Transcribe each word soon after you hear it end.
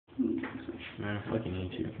Man, I fucking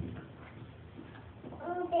hate you.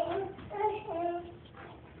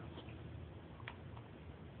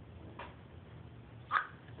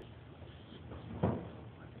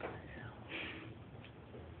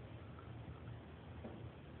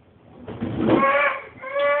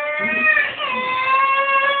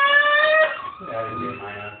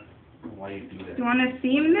 Why do you do that? Do you want to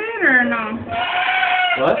steam it or no?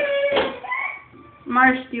 What?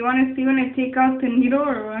 Marsh, do you want to see when I take out the needle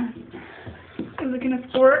or what? Is it gonna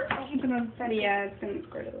squirt? Yeah, it's gonna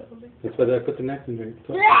squirt a little bit. That's why I put the neck in there.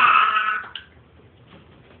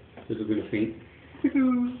 This is gonna faint.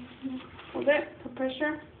 Hold it. Put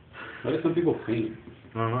pressure. Why do some people faint?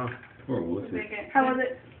 I don't know. Poor wussy. How was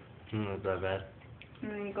it? Not that bad.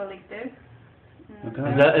 And then you go like this.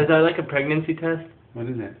 Is that like a pregnancy test? What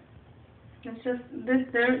is it? It's just this.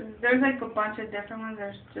 There's like a bunch of different ones.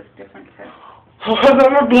 There's just different tests. Oh, is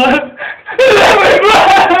that my blood? Is that my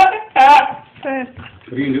blood?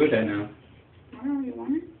 What do you do with that now? I don't know. You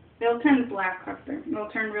want it? They'll turn black after. They'll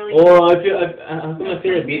turn really. Oh, I feel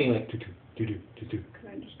it beating like do. Could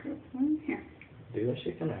I just grab one here? Dude, that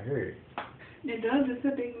shit kinda hurt. It does. It's a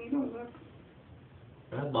big needle. Look.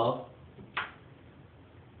 Red ball.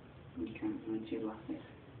 Okay. Once you lock it.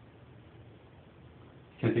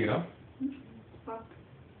 Can I take it off? Fuck.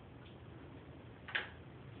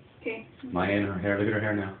 Okay. Maya and her hair. Look at her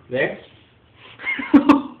hair now. There?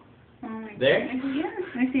 Oh my There? God. Yeah.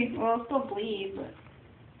 I see. Well, it'll still bleed, but.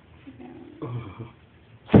 Yeah.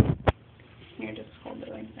 Here, just hold it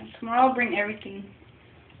like that. Tomorrow I'll bring everything.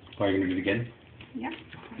 Oh, are you gonna do it again? Yeah.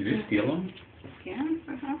 Did you steal them? Yeah.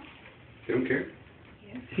 They don't care.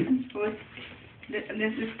 Yes. Well, this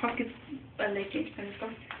is pocket leche. And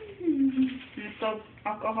it's all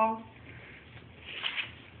alcohol.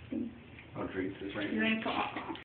 I'll drink this right You now. need to put alcohol.